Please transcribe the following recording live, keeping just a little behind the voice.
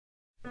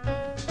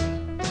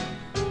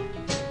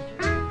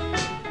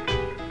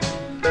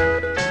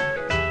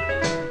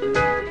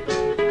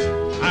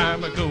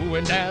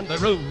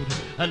road,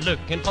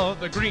 looking for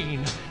the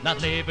green.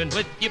 Not living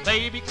with you,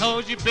 baby,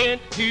 'cause you've been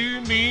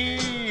too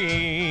mean.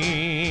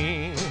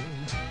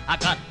 I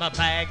got my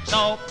bags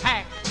all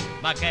packed,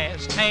 my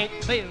gas tank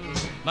filled,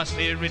 my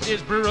spirit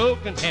is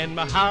broken and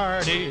my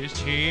heart is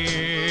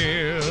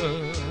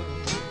chilled.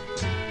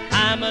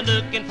 I'm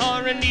looking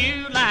for a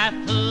new life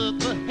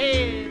up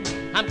ahead.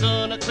 I'm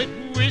gonna quit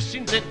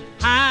wishing that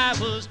I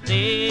was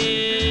dead.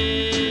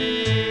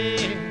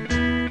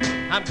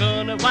 I'm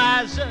gonna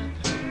wise up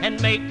and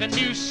make a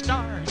new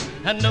start,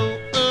 and no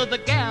other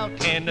gal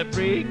can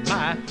break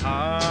my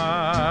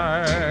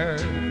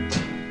heart.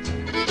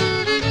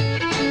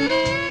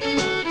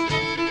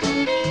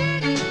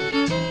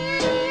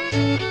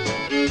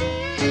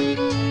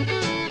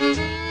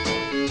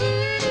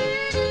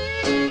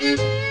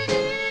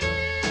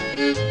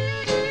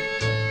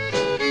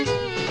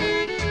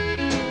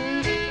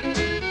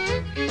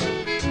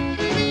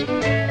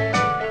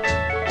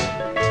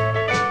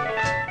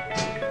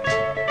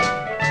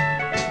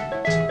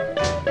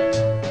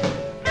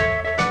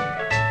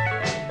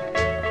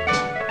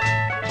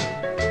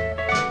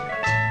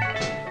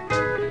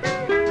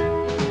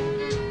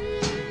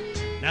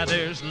 Now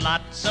there's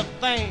lots of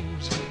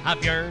things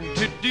I've yearned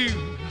to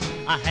do.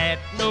 I had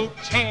no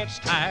chance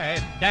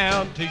tied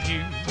down to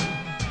you.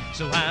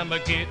 So I'm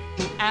getting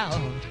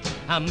out,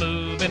 I'm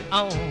moving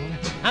on.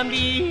 I'm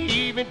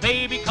leaving,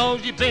 baby,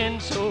 'cause you've been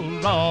so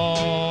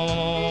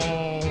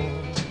long.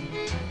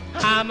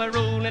 I'm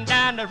rolling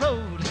down the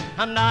road,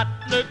 I'm not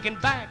looking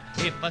back.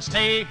 If I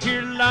stay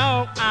here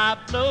long, I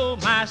blow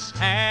my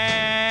stack.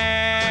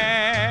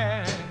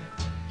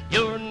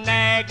 Your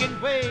nagging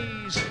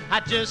ways I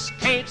just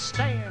can't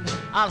stand.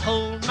 I'll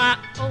hold my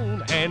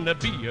own and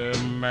be a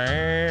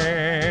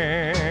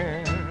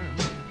man.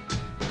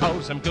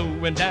 'Cause I'm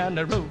going down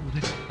the road,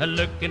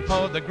 looking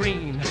for the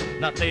green.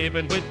 Not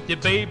living with you,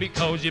 baby,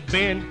 'cause you've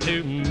been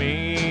too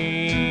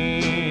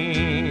mean.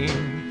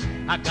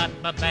 I got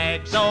my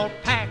bags all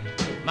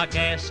packed, my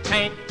gas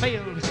tank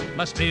filled,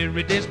 my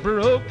spirit is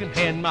broken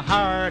and my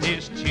heart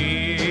is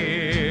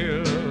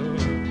chilled.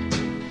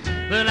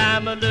 But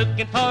I'm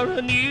looking for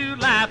a new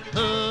life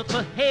up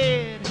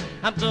ahead.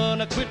 I'm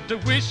gonna quit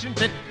wishing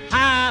that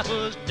I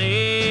was dead.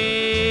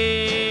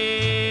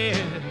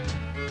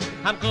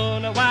 I'm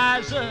gonna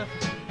wise up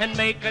and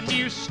make a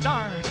new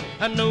start,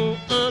 and no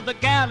other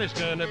gal is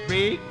gonna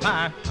break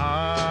my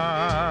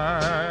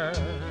heart.